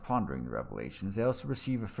waking hours pondering the revelations, they also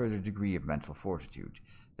receive a further degree of mental fortitude.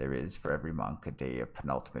 There is, for every monk, a day of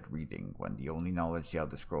penultimate reading, when the only knowledge the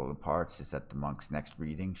Elder Scroll imparts is that the monk's next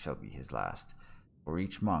reading shall be his last. For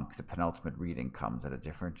each monk, the penultimate reading comes at a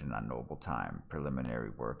different and unknowable time. Preliminary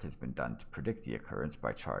work has been done to predict the occurrence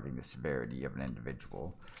by charting the severity of an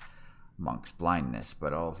individual monk's blindness,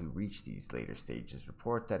 but all who reach these later stages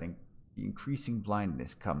report that the increasing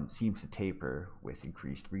blindness seems to taper with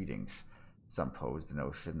increased readings. Some pose the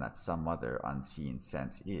notion that some other unseen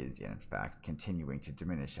sense is, in fact, continuing to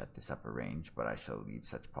diminish at this upper range, but I shall leave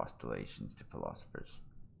such postulations to philosophers.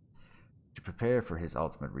 To prepare for his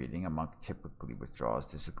ultimate reading, a monk typically withdraws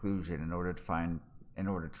to seclusion in order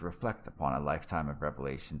to reflect upon a lifetime of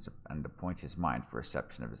revelations and appoint his mind for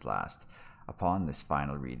reception of his last. Upon this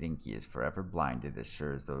final reading, he is forever blinded, as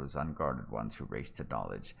sure as those unguarded ones who race to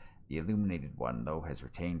knowledge. The illuminated one, though, has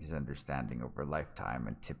retained his understanding over a lifetime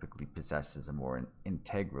and typically possesses a more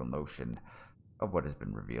integral notion of what has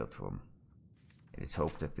been revealed to him. It is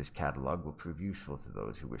hoped that this catalogue will prove useful to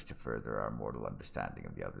those who wish to further our mortal understanding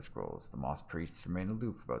of the Elder Scrolls. The Moth priests remain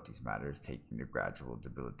aloof about these matters, taking the gradual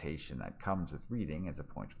debilitation that comes with reading as a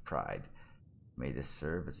point of pride. May this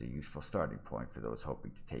serve as a useful starting point for those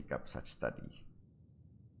hoping to take up such study.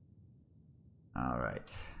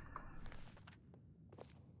 Alright.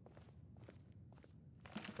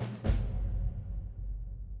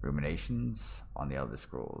 Ruminations on the Elder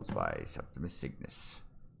Scrolls by Septimus Cygnus.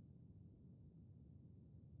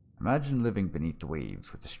 Imagine living beneath the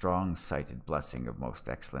waves with the strong-sighted blessing of most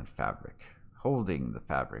excellent fabric. Holding the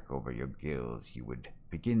fabric over your gills, you would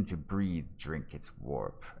begin to breathe, drink its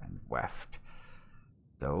warp and weft.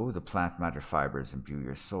 Though the plant matter fibers imbue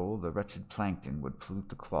your soul, the wretched plankton would pollute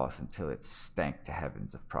the cloth until it stank to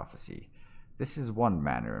heavens of prophecy. This is one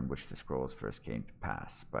manner in which the scrolls first came to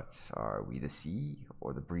pass, but are we the sea,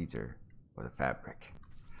 or the breather, or the fabric?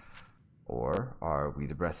 Or are we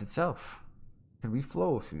the breath itself? Can we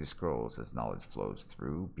flow through the scrolls as knowledge flows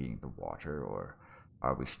through, being the water, or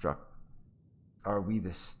are we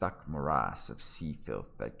the stuck morass of sea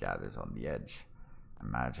filth that gathers on the edge?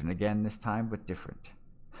 Imagine again this time, but different.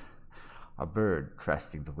 A bird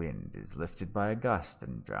cresting the wind is lifted by a gust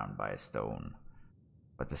and drowned by a stone.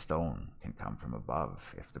 but the stone can come from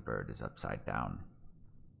above if the bird is upside down.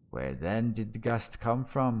 Where then did the gust come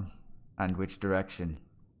from, and which direction?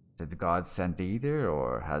 Did the gods send either,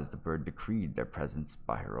 or has the bird decreed their presence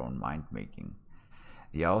by her own mind-making?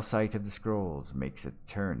 The all-sight of the scrolls makes a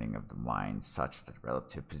turning of the mind such that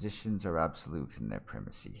relative positions are absolute in their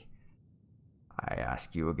primacy. I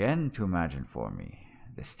ask you again to imagine for me.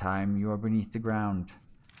 This time you are beneath the ground,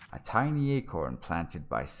 a tiny acorn planted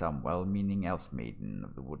by some well-meaning elf maiden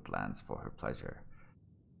of the woodlands for her pleasure.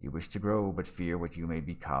 You wish to grow, but fear what you may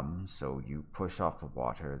become, so you push off the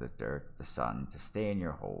water, the dirt, the sun, to stay in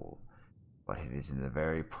your hole. But it is in the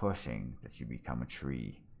very pushing that you become a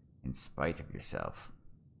tree, in spite of yourself.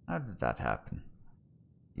 How did that happen?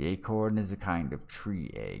 The acorn is a kind of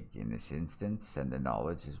tree egg in this instance, and the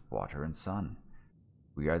knowledge is water and sun.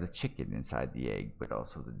 We are the chicken inside the egg, but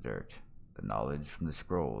also the dirt. The knowledge from the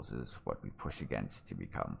scrolls is what we push against to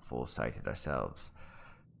become full-sighted ourselves.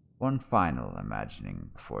 One final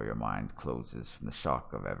imagining before your mind closes from the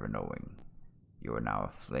shock of ever knowing. You are now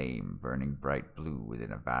a flame burning bright blue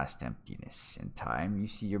within a vast emptiness. In time you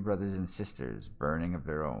see your brothers and sisters burning of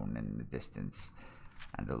their own in the distance,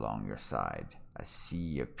 and along your side, a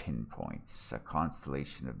sea of pinpoints, a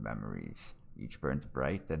constellation of memories. Each burns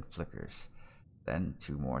bright, then flickers. Then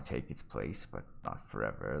 2 more take its place, but not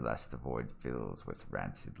forever, lest the void fills with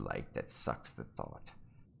rancid light that sucks the thought.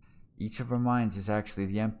 Each of our minds is actually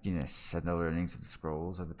the emptiness, and the learnings of the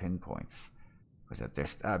scrolls are the pinpoints. Without their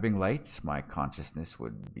stabbing lights, my consciousness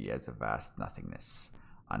would be as a vast nothingness,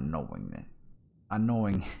 unknowing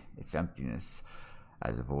its emptiness,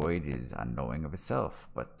 as a void is unknowing of itself.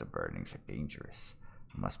 But the burnings are dangerous,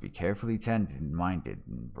 and must be carefully tended and minded,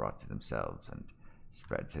 and brought to themselves, and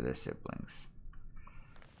spread to their siblings.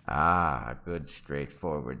 Ah, good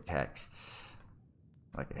straightforward texts.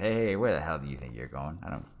 Like, hey, where the hell do you think you're going?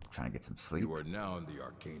 I'm trying to get some sleep. You are now in the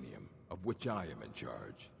Arcanium, of which I am in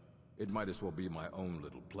charge. It might as well be my own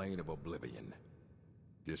little plane of oblivion.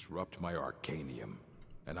 Disrupt my Arcanium,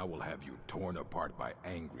 and I will have you torn apart by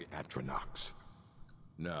angry Atronachs.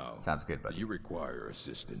 Now, sounds good, buddy. Do you require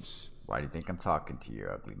assistance? Why do you think I'm talking to you,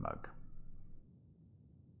 ugly mug?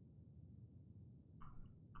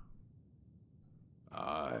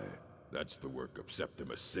 Aye, that's the work of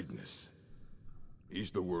Septimus Cygnus. He's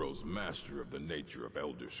the world's master of the nature of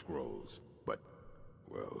Elder Scrolls, but,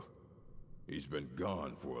 well, he's been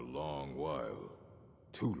gone for a long while.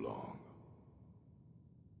 Too long.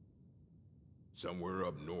 Somewhere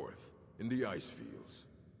up north, in the ice fields.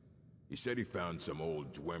 He said he found some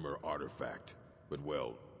old Dwemer artifact, but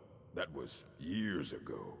well, that was years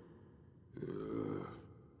ago.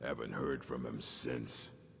 Haven't heard from him since.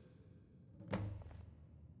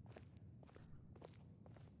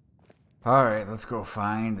 Alright, let's go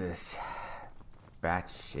find this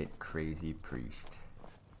batshit crazy priest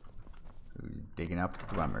who's digging up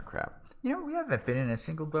the Dwemer crap. You know, we haven't been in a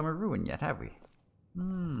single Dwemer ruin yet, have we?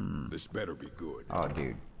 This better be good. Oh,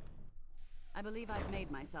 dude. I believe I've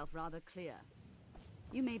made myself rather clear.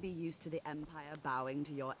 You may be used to the Empire bowing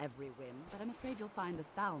to your every whim, but I'm afraid you'll find the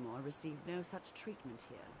Thalmor received no such treatment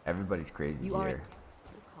here. Everybody's crazy you here. You are a guest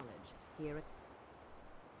of the college, here at...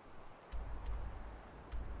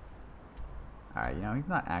 You know, he's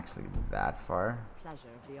not actually that far. Pleasure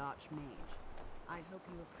of the Archmage. I hope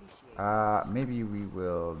you appreciate maybe we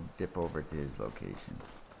will dip over to his location.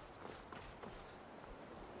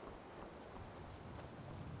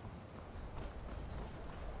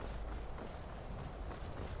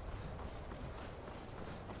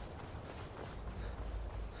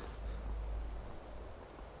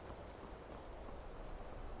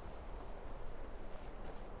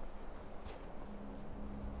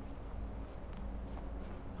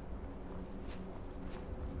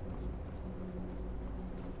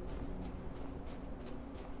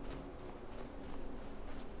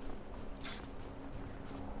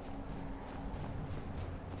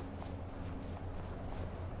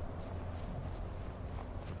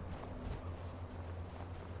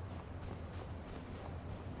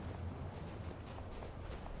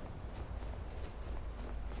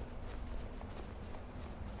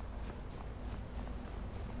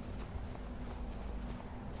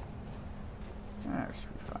 That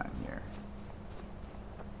should be fine here.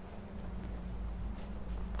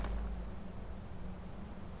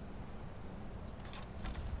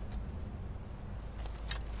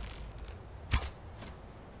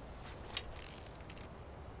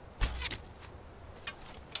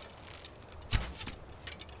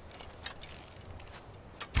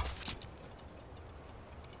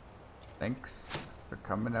 Thanks for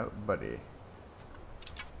coming out, buddy.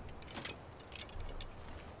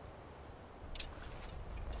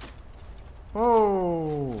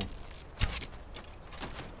 Oh,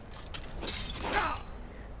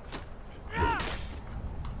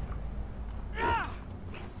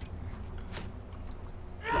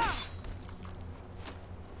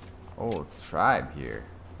 Oh, tribe here.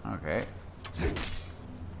 Okay.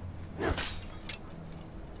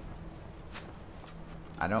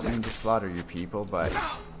 I don't mean to slaughter you people, but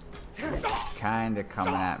kinda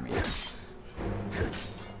coming at me.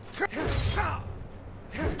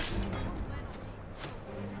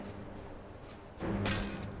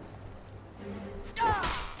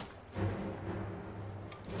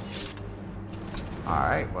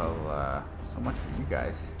 Alright, well, so much for you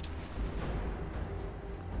guys.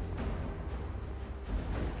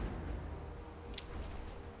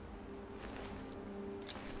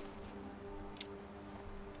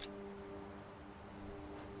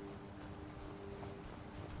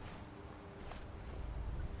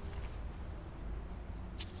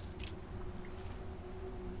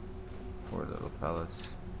 Poor little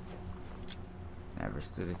fellas. Never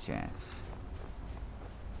stood a chance.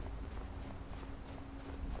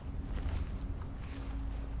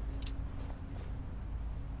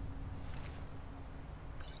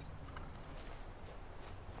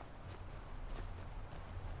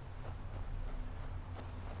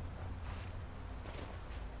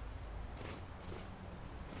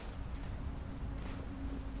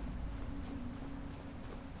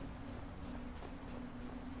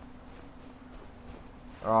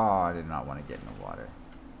 Oh, I did not want to get in the water.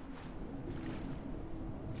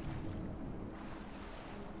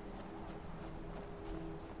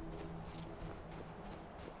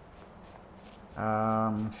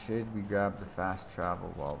 Should we grab the fast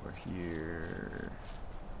travel while we're here?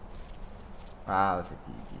 Ah, if it's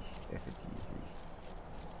easy. If it's easy.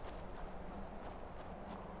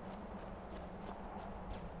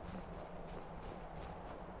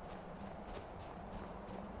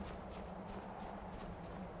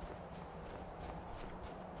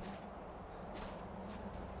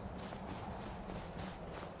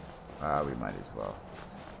 We might as well.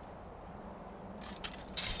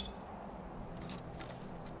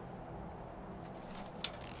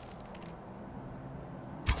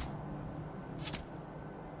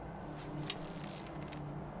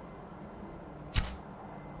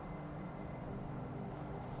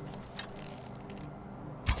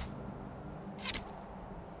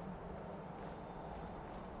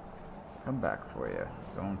 Come back for you.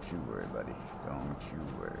 Don't you worry, buddy. Don't you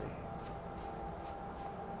worry.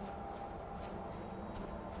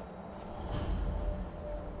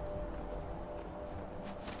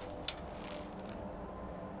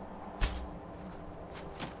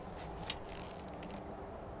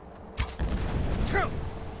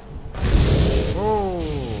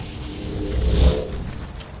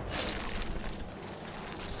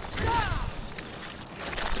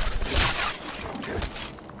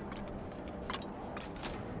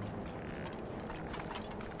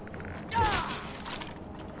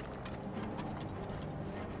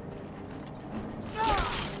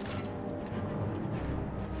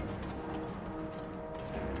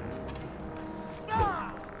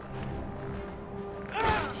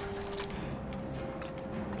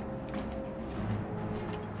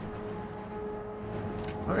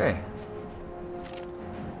 Okay.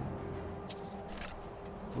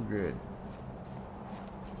 We're good.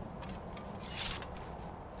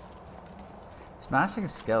 Smashing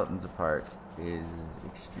skeletons apart is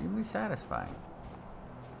extremely satisfying.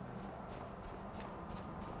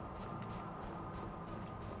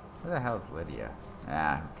 Where the hell is Lydia?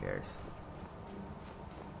 Ah, who cares?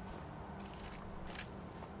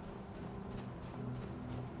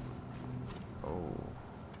 Oh.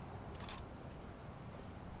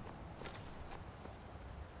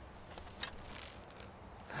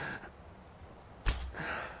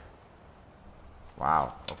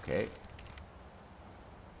 Wow, okay.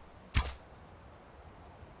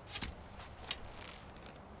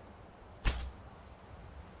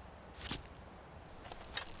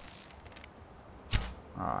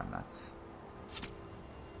 Oh, nuts.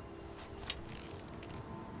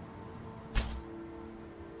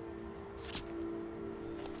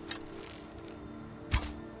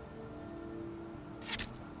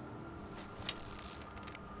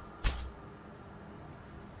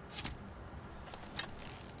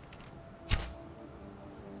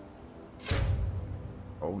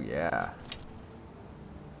 Oh, yeah.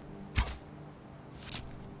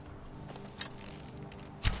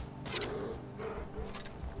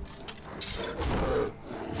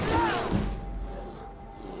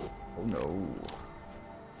 Oh, no.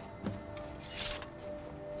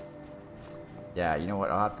 Yeah, you know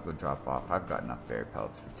what? I'll have to go drop off. I've got enough bear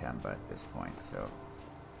pelts for Temba at this point, so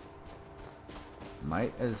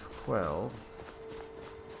might as well.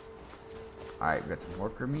 Alright, we got some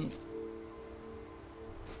worker meat.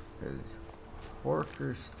 Because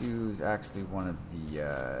porker stew is actually one of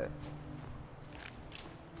the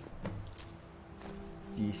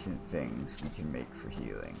decent things we can make for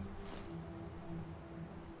healing.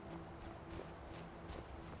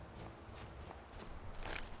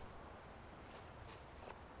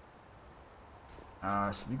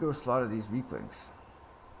 Should we go slaughter these weaklings?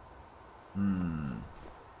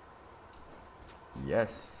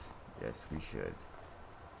 Yes. Yes, we should.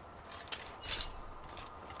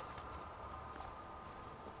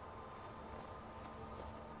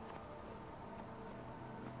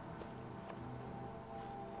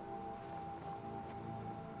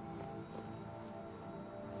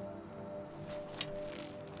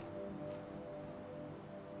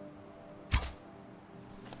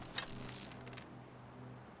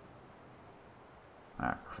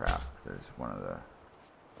 Ah, crap. There's one of the...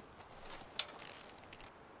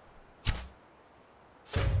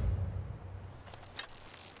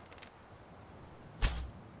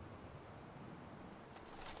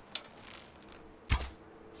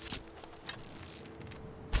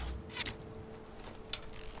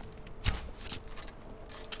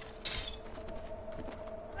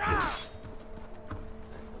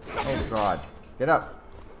 Oh, God. Get up.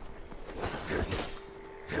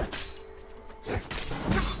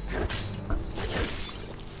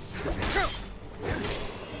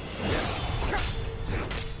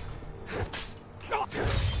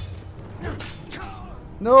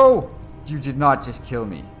 No! You did not just kill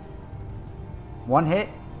me. One hit?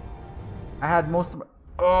 I had most of my...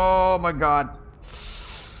 Oh my god.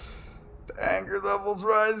 The anger level's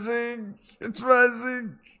rising. It's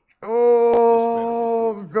rising.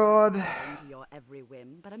 Oh god. Your every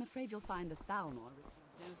whim, but I'm afraid you'll find the Thalmor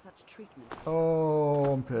receive no such treatment.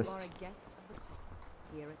 Oh, I'm pissed. You are a guest of the court,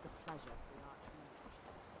 here at the pleasure of the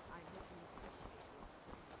Archmage. I hope you appreciate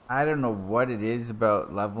I don't know what it is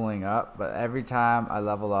about leveling up, but every time I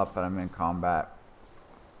level up and I'm in combat,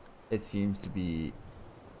 it seems to be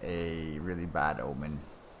a really bad omen.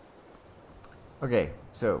 Okay,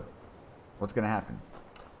 so what's gonna happen?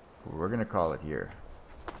 We're gonna call it here.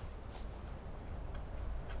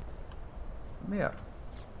 Yeah.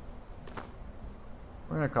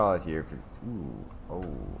 We're gonna call it here for... Ooh,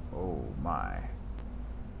 oh my.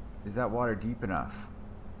 Is that water deep enough?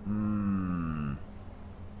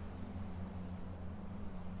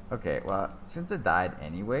 Okay, well, since I died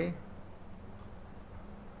anyway,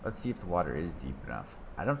 let's see if the water is deep enough.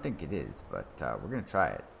 I don't think it is, but we're gonna try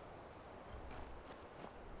it.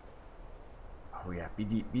 Oh yeah, be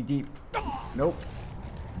deep, be deep. Nope.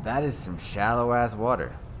 That is some shallow ass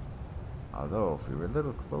water. Although, if we were a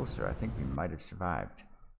little closer, I think we might have survived.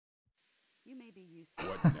 You may be used to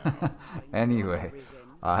what now? Anyway,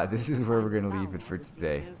 this is where we're gonna leave it for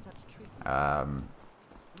today.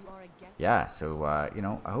 Yeah, so you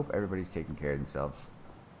know, I hope everybody's taking care of themselves.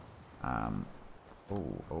 Glutton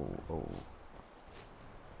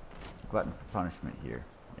for punishment here.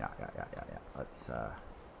 Yeah. Let's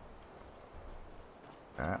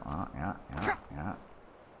yeah.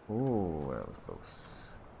 Ooh, that was close.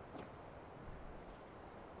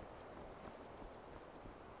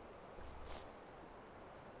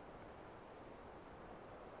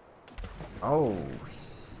 Oh,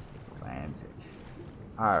 lands it.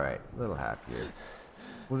 Alright, a little happier.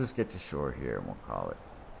 We'll just get to shore here and we'll call it.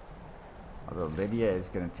 Although Lydia is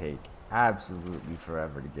going to take absolutely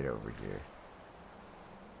forever to get over here.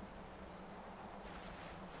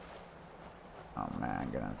 Oh man, I'm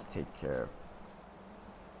going to have to take care of...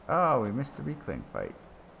 Oh, we missed the weakling fight.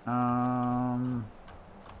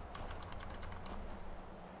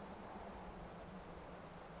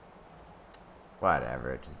 Whatever,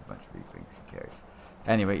 it's just a bunch of weaklings, who cares?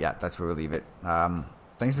 Anyway, yeah, that's where we'll leave it.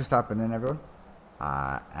 Thanks for stopping in, everyone.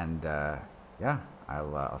 Yeah,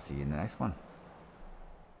 I'll see you in the next one.